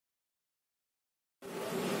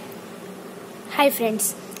Hi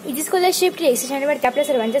friends, easy scholarship tricks चॅनलवरती आपल्या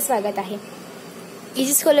सर्वांचं स्वागत आहे.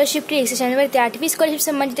 इजी स्कॉलरशिप ट्रिक्स चॅनलवरती 8वी स्कॉलरशिप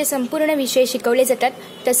संबंधित संपूर्ण विषय शिकवले जातात.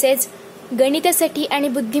 तसेच गणितासाठी आणि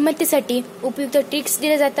बुद्धिमत्तेसाठी उपयुक्त ट्रिक्स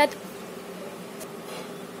दिले जातात.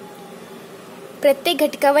 प्रत्येक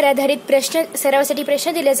घटकावर आधारित प्रश्न सरावासाठी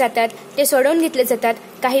प्रश्न दिले जातात, ते सोडवून घेतले जातात.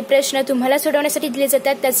 काही प्रश्न तुम्हाला सोडवण्यासाठी दिले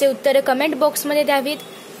जातात, त्याचे उत्तर कमेंट बॉक्समध्ये द्यावीत.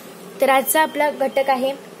 तर आजचा आपला घटक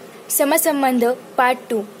आहे समसंबंध पार्ट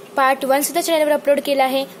 2. पार्ट 1 सुद्धा चॅनलवर अपलोड केला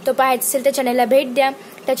आहे. तो पाहायचा असेल तर चॅनलला भेट द्या.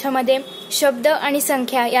 त्याच्यामध्ये शब्द आणि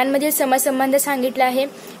संख्या यांमधील समसंबंध सांगितला आहे.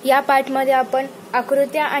 या पार्टमध्ये आपण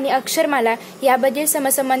आकृत्या आणि अक्षरमाला याबद्दल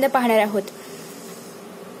समसंबंध पाहणार आहोत.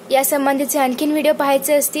 या संबंधीचे आणखीन व्हिडिओ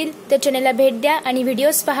पाहायचे असतील तर चॅनलला भेट द्या आणि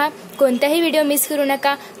व्हिडिओज पहा. कोणताही व्हिडिओ मिस करू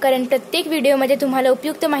नका, कारण प्रत्येक व्हिडिओमध्ये तुम्हाला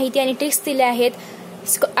उपयुक्त माहिती आणि ट्रिक्स दिल्या आहेत.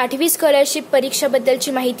 8वी स्कॉलरशिप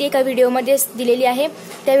परीक्षाबद्दलची माहिती एका व्हिडिओमध्ये दिलेली आहे.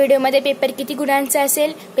 त्या व्हिडिओमध्ये पेपर किती गुणांचा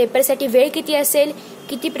असेल, पेपरसाठी वेळ किती असेल,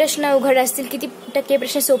 किती प्रश्न अवघड असतील, किती टक्के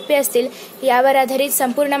प्रश्न सोपे असतील यावर आधारित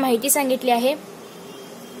संपूर्ण माहिती सांगितली आहे.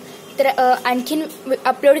 तर आणखीन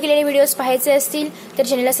अपलोड केलेले व्हिडिओज पाहायचे असतील तर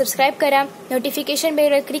चॅनलला सबस्क्राईब करा, नोटिफिकेशन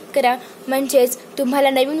बेलवर क्लिक करा, म्हणजेच तुम्हाला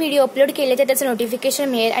नवीन व्हिडिओ अपलोड केले तर त्याचं नोटिफिकेशन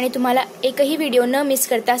मिळेल आणि तुम्हाला एकही व्हिडिओ न मिस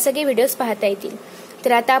करता सगळे व्हिडिओज पाहता येतील.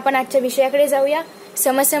 तर आता आपण आजच्या विषयाकडे जाऊया.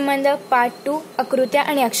 समसंबंध पार्ट 2 आकृत्या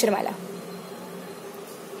आणि अक्षरमाला.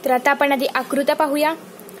 तर आता आपण आधी आकृत्या पाहूया.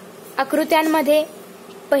 आकृत्यांमध्ये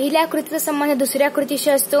पहिल्या आकृतीचा संबंध दुसऱ्या आकृतीशी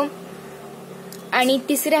असतो आणि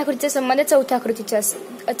तिसऱ्या आकृतीचा संबंध चौथ्या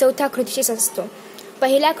आकृतीशी असतो.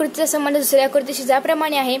 पहिल्या आकृतीचा संबंध दुसऱ्या आकृतीशी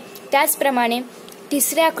ज्याप्रमाणे आहे त्याचप्रमाणे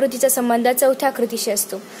तिसऱ्या आकृतीचा संबंध चौथ्या आकृतीशी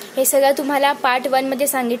असतो. हे सगळं तुम्हाला पार्ट 1 मध्ये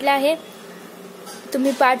सांगितलं आहे.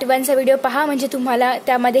 तुम्ही पार्ट 1 चा व्हिडिओ पहा, म्हणजे तुम्हाला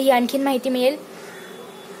त्यामध्ये ही आणखीन माहिती मिळेल.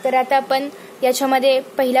 तर आता आपण याच्यामध्ये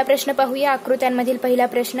पहिला प्रश्न पाहूया. आकृत्यांमधील पहिला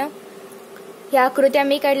प्रश्न. या आकृत्या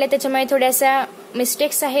मी काढल्या, त्याच्यामुळे थोड्याशा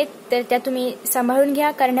मिस्टेक्स आहेत, तर त्या तुम्ही सांभाळून घ्या,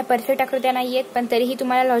 कारण ह्या परफेक्ट आकृत्या नाही आहेत, पण तरीही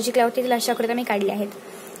तुम्हाला लॉजिक लावता येईल अशा आकृत्या मी काढल्या आहेत.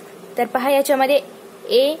 तर पहा, याच्यामध्ये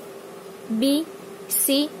A, B,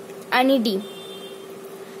 C आणि D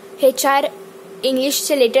हे 4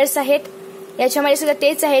 इंग्लिशचे लेटर्स आहेत. याच्यामध्ये सुद्धा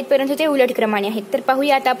तेच आहेत, परंतु ते उलट क्रमाने आहेत. तर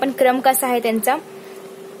पाहूया आता आपण क्रम कसा आहे त्यांचा.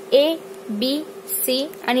 A, B, C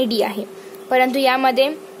आणि D आहे, परंतु यामध्ये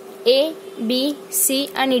A, B, C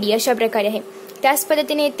आणि D अशा प्रकारे आहे. त्याच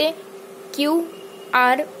पद्धतीने येते Q,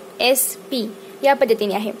 R, S, P या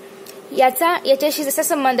पद्धतीने आहे. याच्याशी जसा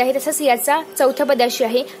संबंध आहे तसाच याचा चौथ्या पदाशी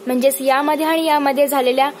आहे. म्हणजेच यामध्ये आणि यामध्ये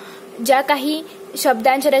झालेल्या ज्या काही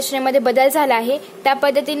शब्दांच्या रचनेमध्ये बदल झाला आहे त्या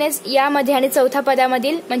पद्धतीनेच यामध्ये आणि चौथ्या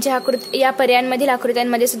पदामधील म्हणजे या पर्यायांमधील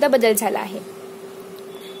आकृत्यांमध्ये सुद्धा बदल झाला आहे.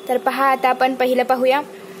 तर पहा, आता आपण पहिलं पाहूया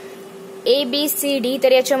A, B, C, D.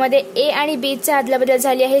 तर याच्यामध्ये A आणि B चा अदलाबदल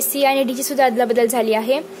झाली आहे, C आणि D ची सुद्धा अदलाबदल झाली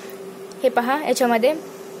आहे. हे पहा याच्यामध्ये.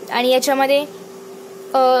 आणि याच्यामध्ये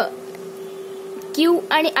Q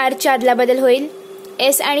आणि R ची अदलाबदल होईल,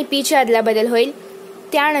 S आणि P ची अदलाबदल होईल.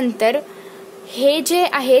 त्यानंतर हे जे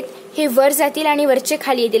आहेत हे वर जातील आणि वरचे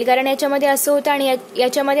खाली येतील, कारण याच्यामध्ये असं होतं आणि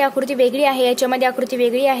याच्यामध्ये आकृती वेगळी आहे, याच्यामध्ये आकृती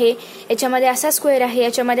वेगळी आहे, याच्यामध्ये असा स्क्वेअर आहे,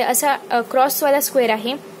 याच्यामध्ये असा क्रॉसवाला स्क्वेअर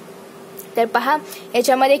आहे. तर पहा,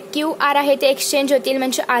 याच्यामध्ये QR आहे ते एक्सचेंज होतील,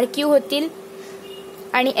 म्हणजे RQ होतील,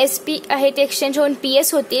 आणि SP आहे ते एक्सचेंज होऊन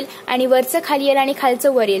PS होतील, आणि वरचं खाली येईल आणि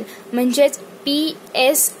खालचं वर येईल, म्हणजेच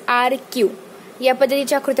PSRQ या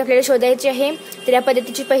पद्धतीची आकृती आपल्याला शोधायची आहे. तर या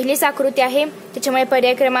पद्धतीची पहिलीच आकृती आहे, त्याच्यामुळे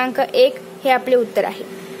पर्याय क्रमांक 1 हे आपले उत्तर आहे.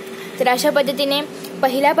 तर अशा पद्धतीने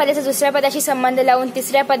पहिल्या पदाचा दुसऱ्या पदाशी संबंध लावून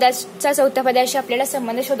तिसऱ्या पदाचा चौथ्या पदाशी आपल्याला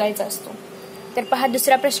संबंध शोधायचा असतो. तर पहा,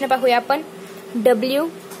 दुसरा प्रश्न पाहूया आपण. W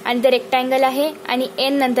आणि द रेक्टँगल आहे आणि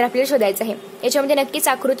N नंतर आपल्याला शोधायचं आहे. याच्यामध्ये नक्कीच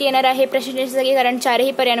आकृती येणार आहे प्रश्नाच्या जागी, कारण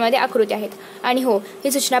 4ही पर्यायांमध्ये आकृती आहेत. आणि हो,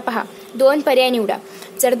 ही सूचना पहा, 2 पर्याय निवडा.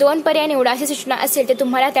 जर 2 पर्याय निवडा अशी सूचना असेल तर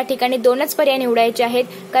तुम्हाला त्या ठिकाणी 2च पर्याय निवडायचे आहेत,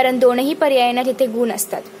 कारण 2ही पर्यायांना तिथे गुण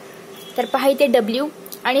असतात. तर पहा, इथे W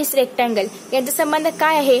आणि रेक्टँगल यांचा संबंध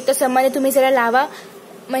काय आहे, तो संबंध तुम्ही जरा लावा,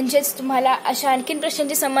 म्हणजेच तुम्हाला अशा आणखीन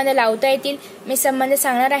प्रश्नांचे संबंध लावता येतील. मी संबंध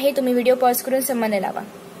सांगणार आहे, तुम्ही व्हिडिओ पॉज करून संबंध लावा.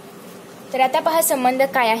 तर आता पहा संबंध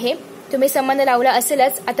काय आहे. तुम्ही संबंध लावला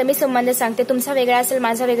असेलच, आता मी संबंध सांगते, तुमचा वेगळा असेल,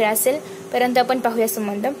 माझा वेगळा असेल, परंतु आपण पाहूया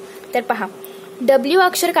संबंध. तर पहा, W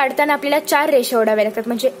अक्षर काढताना आपल्याला 4 रेषा ओढाव्या लागतात,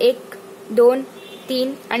 म्हणजे 1, 2,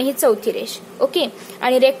 3 आणि ही चौथी रेष. ओके.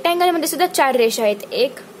 आणि रेक्टँगल मध्ये सुद्धा 4 रेषा आहेत,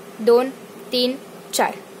 1, 2, 3,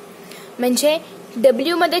 4. म्हणजे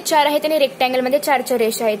W मध्ये 4 आहेत आणि रेक्टँगल मध्ये 4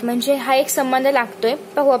 रेषा आहेत, म्हणजे हा एक संबंध लागतोय.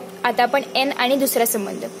 पाहू आता आपण N आणि दुसरा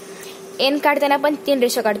संबंध. N काढताना आपण 3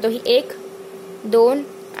 रेषा काढतो, ही 1, 2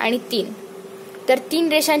 आणि 3. तर 3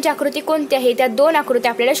 रेषांची आकृती कोणती आहे, त्या 2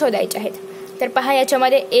 आकृत्या आपल्याला शोधायच्या आहेत. तर पहा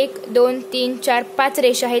याच्यामध्ये 1 2 3 4 5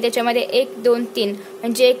 रेषा आहेत. त्याच्यामध्ये 1 2 3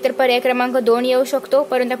 म्हणजे एक तर पर्याय क्रमांक 2 येऊ शकतो,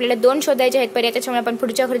 परंतु आपल्याला 2 शोधायचे आहेत पर्याय. त्याच्यामुळे आपण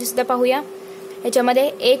पुढच्या आकृती सुद्धा पाहूया. याच्यामध्ये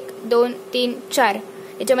 1 2 3 4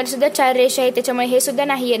 याच्यामध्ये सुद्धा 4 रेषा आहेत, त्याच्यामुळे हे सुद्धा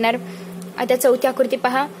नाही येणार. आता चौथी आकृती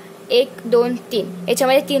पहा 1 2 3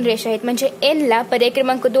 याच्यामध्ये 3 रेषा आहेत, म्हणजे एन ला पर्याय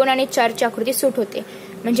क्रमांक 2 आणि 4 ची आकृती सूट होते,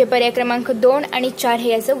 म्हणजे पर्याय क्रमांक 2 आणि 4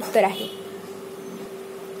 हे याचं उत्तर आहे.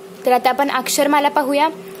 तर आता आपण अक्षरमाला पाहूया.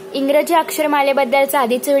 इंग्रजी अक्षरमालेबद्दलचा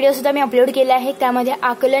आधीचा व्हिडिओ सुद्धा मी अपलोड केला आहे, त्यामध्ये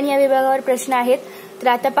आकलन या विभागावर प्रश्न आहेत. तर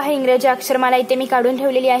आता पहा इंग्रजी अक्षरमाला इथे मी काढून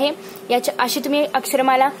ठेवलेली आहे. याच्या अशी तुम्ही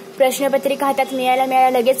अक्षरमाला प्रश्नपत्रिका हातात मिळायला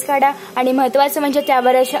लगेच काढा आणि महत्त्वाचं म्हणजे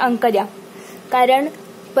त्यावर असे अंक द्या, कारण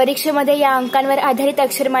परीक्षेमध्ये या अंकांवर आधारित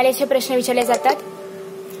अक्षरमालेचे प्रश्न विचारले जातात.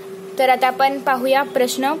 तर आता आपण पाहूया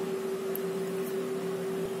प्रश्न.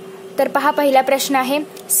 तर पहा पहिला प्रश्न आहे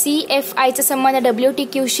CFI चा संबंध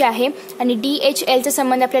WTQ शी आहे आणि DHL चा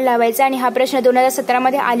संबंध आपल्याला लावायचा आणि हा प्रश्न 2017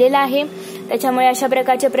 मध्ये आलेला आहे, त्याच्यामुळे अशा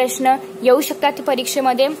प्रकारचे प्रश्न येऊ शकतात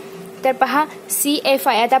परीक्षेमध्ये. तर पहा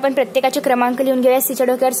CFI आता आपण प्रत्येकाचे क्रमांक लिहून घेऊया. C च्या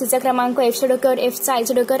डोक्यावर C चा क्रमांक, F च्या डोक्यावर F चा, I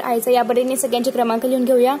च्या डोक्यावर I चा, या पद्धतीने सगळ्यांचे क्रमांक लिहून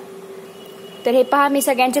घेऊया. तर हे पहा मी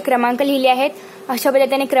सगळ्यांचे क्रमांक लिहिले आहेत. अशा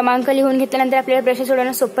पद्धतीने क्रमांक लिहून घेतल्यानंतर आपल्याला प्रश्न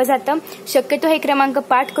सोडवणं सोपं जातं. शक्यतो हे क्रमांक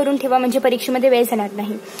पाठ करून ठेवा म्हणजे परीक्षेमध्ये वेळ जाणार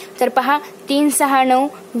नाही. तर पहा 3 6 9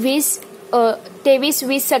 20 23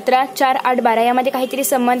 20 17 4 8 12 यामध्ये काहीतरी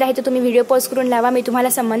संबंध आहे, तो तुम्ही व्हिडिओ पॉज करून लावा, मी तुम्हाला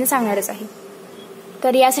संबंध सांगणारच आहे.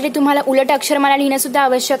 तर यासाठी तुम्हाला उलट अक्षरमाला लिहिणं सुद्धा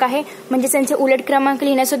आवश्यक आहे, म्हणजे त्यांचे उलट क्रमांक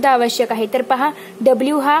लिहिणं सुद्धा आवश्यक आहे. तर पहा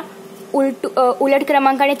W हा उलट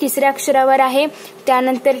क्रमांकाने 3ऱ्या अक्षरावर आहे,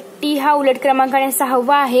 त्यानंतर T हा उलट क्रमांकाने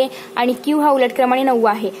 6वा आहे आणि Q हा उलट क्रमाने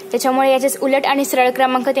 9वा आहे. त्याच्यामुळे याचे उलट आणि सरळ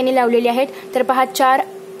क्रमांक त्यांनी लावलेले आहेत. तर पहा 4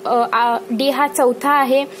 D हा 4था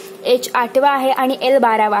आहे, H 8वा आहे आणि L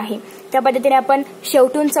 12वा आहे. त्या पद्धतीने आपण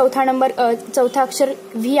शेवटून चौथा अक्षर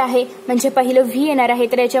V आहे, म्हणजे पहिलं V येणार आहे.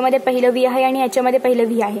 तर याच्यामध्ये पहिलं V आहे आणि याच्यामध्ये पहिलं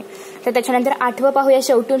V आहे. तर त्याच्यानंतर 8वं पाहूया.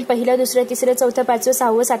 शेवटून पहिलं, दुसरं, तिसरं, चौथं, 5वं,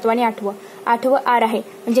 6वं, 7वं आणि 8वं R आहे,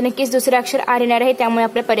 म्हणजे नक्कीच दुसरं अक्षर R येणार आहे. त्यामुळे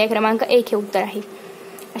आपला पर्याय क्रमांक 1 हे उत्तर आहे.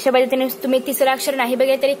 अशा पद्धतीने तुम्ही तिसरं अक्षर नाही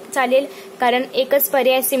बघितलं तरी चालेल, कारण एकच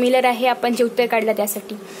पर्याय सिमिलर आहे आपण जे उत्तर काढलं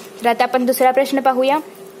त्यासाठी. तर आता आपण दुसरा प्रश्न पाहूया.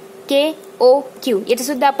 KOQ याचा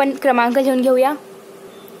सुद्धा आपण क्रमांक लिहून घेऊया.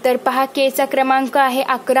 तर पहा K चा क्रमांक आहे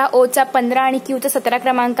 11, O चा 15 आणि Q चा 17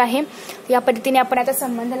 क्रमांक आहे. या पद्धतीने आपण आता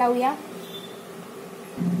संबंध लावूया.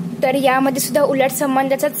 तर यामध्ये सुद्धा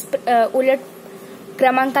उलट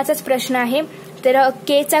क्रमांकाचाच प्रश्न आहे. तर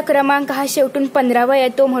K चा क्रमांक हा शेवटून 15वा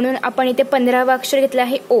येतो, म्हणून आपण इथे 15वा अक्षर घेतला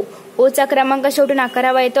आहे O. O चा क्रमांक शेवटून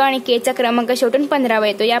 11वा येतो आणि K चा क्रमांक शेवटून 15वा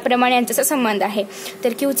येतो. याप्रमाणे यांचा संबंध आहे.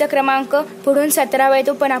 तर Q चा क्रमांक पुढून 17वा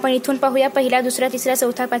येतो, पण आपण इथून पाहूया पहिला, दुसरा, तिसरा,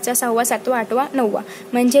 चौथा, 5वा, 6वा, 7वा, 8वा, 9वा,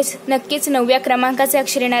 म्हणजेच नक्कीच 9व्या क्रमांकाचे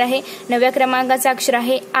अक्षर येणार आहे. 9व्या क्रमांकाचा अक्षर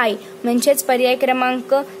आहे I, म्हणजेच पर्याय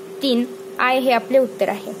क्रमांक 3 I हे आपले उत्तर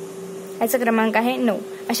आहे. याचा क्रमांक आहे 9.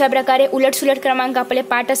 अशा प्रकारे उलट सुलट क्रमांक आपले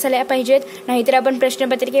पाठ असायला पाहिजेत, नाहीतर आपण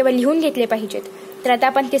प्रश्नपत्रिकेवर लिहून घेतले पाहिजेत. तर आता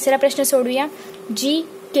आपण तिसरा प्रश्न सोडूया.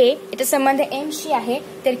 GK याचा संबंध M शी आहे,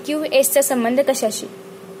 तर QS चा संबंध कशाशी?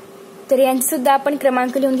 तर यांचे सुद्धा आपण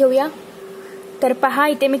क्रमांक लिहून घेऊया. तर पहा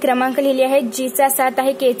इथे मी क्रमांक लिहिले आहेत. G चा 7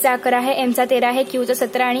 आहे, K चा 11 आहे, M चा 13 आहे, Q चा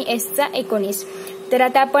 17 आणि S चा 19. तर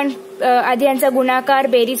आता आपण आधी यांचा गुणाकार,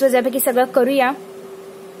 बेरीज, वजाबाकी सगळं करूया,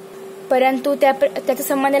 परंतु त्याचा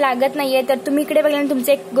संबंध लागत नाहीये. तर तुम्ही इकडे बघल्यानंतर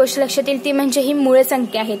तुमची एक गोष्ट लक्षात येईल, ती म्हणजे ही मूळ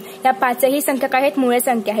संख्या आहेत. या 5ही संख्या काय आहेत? मूळ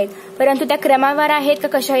संख्या आहेत, परंतु त्या क्रमावर आहेत का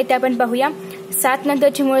कशा आहेत ते आपण पाहूया. 7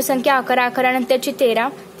 नंतरची मूळ संख्या 11, 11 नंतरची 13,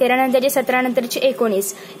 13 नंतरची 17 नंतरची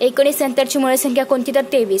 19, 19 नंतरची मूळ संख्या कोणती? तर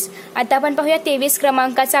 23. आता आपण पाहूया 23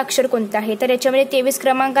 क्रमांकाचा अक्षर कोणता आहे. तर याच्यामध्ये 23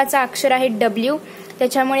 क्रमांकाचा अक्षर आहे W,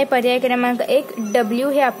 त्याच्यामुळे पर्याय क्रमांक 1 W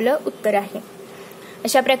हे आपलं उत्तर आहे.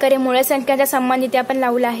 अशा प्रकारे मूळ संख्यांचा संबंध इथे आपण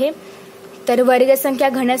लावला आहे. तर वर्गसंख्या,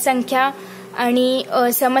 घनसंख्या आणि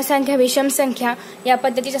समसंख्या, विषम संख्या या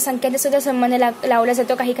पद्धतीच्या संख्यांचा सुद्धा संबंध लावला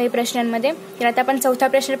जातो काही काही प्रश्नांमध्ये. तर आता आपण चौथा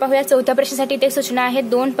प्रश्न पाहूया. चौथ्या प्रश्नासाठी इथे सूचना आहे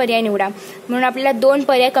 2 पर्याय निवडा, म्हणून आपल्याला 2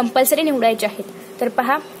 पर्याय कंपल्सरी निवडायचे आहेत. तर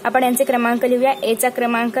पहा आपण यांचे क्रमांक लिहूया. A चा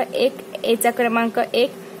क्रमांक 1, A चा क्रमांक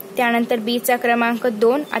 1, त्यानंतर B चा क्रमांक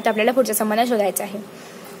 2. आता आपल्याला पुढचा संबंध शोधायचा आहे.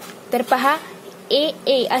 तर पहा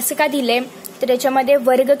A असं का दिलंय, तर याच्यामध्ये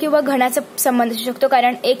वर्ग किंवा घनाचा संबंध असू शकतो,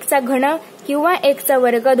 कारण 1 चा घन किंवा 1 चा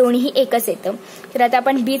वर्ग दोन्ही एकच येतं. तर आता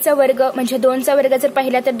आपण B चा वर्ग म्हणजे 2 चा वर्ग जर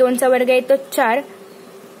पाहिला तर 2 चा वर्ग येतो 4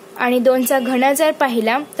 आणि 2 चा घन जर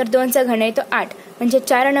पाहिला तर 2 चा घन येतो 8, म्हणजे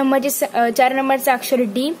 4 नंबरचा अक्षर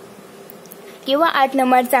D किंवा 8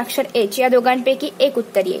 नंबरचा अक्षर H या दोघांपैकी एक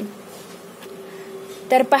उत्तर येईल.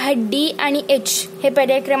 तर पहा D आणि H हे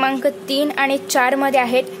पर्याय क्रमांक 3 आणि 4 मध्ये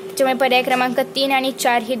आहेत, त्याच्यामुळे पर्याय क्रमांक 3 आणि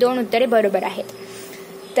 4 ही 2 उत्तरे बरोबर आहेत.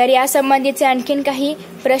 तर या संबंधीचे आणखीन काही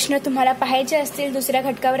प्रश्न तुम्हाला पाहायचे असतील दुसऱ्या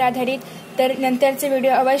घटकावर आधारित तर नंतरचे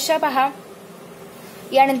व्हिडिओ अवश्य पहा.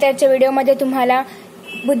 यानंतरच्या व्हिडिओमध्ये तुम्हाला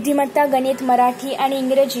बुद्धिमत्ता, गणित, मराठी आणि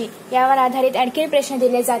इंग्रजी यावर आधारित आणखी प्रश्न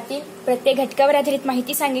दिले जातील. प्रत्येक घटकावर आधारित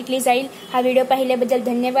माहिती सांगितली जाईल. हा व्हिडिओ पाहिल्याबद्दल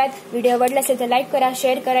धन्यवाद. व्हिडिओ आवडला असेल तर लाईक करा,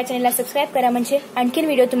 शेअर करा, चॅनलला सबस्क्राईब करा म्हणजे आणखीन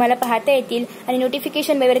व्हिडिओ तुम्हाला पाहता येतील आणि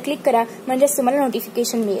नोटिफिकेशन बेलवर क्लिक करा म्हणजेच तुम्हाला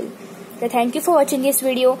नोटिफिकेशन मिळेल. तर thank you for watching this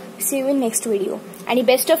video. C you in next video आणि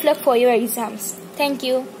best of luck for your exams.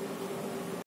 Thank you.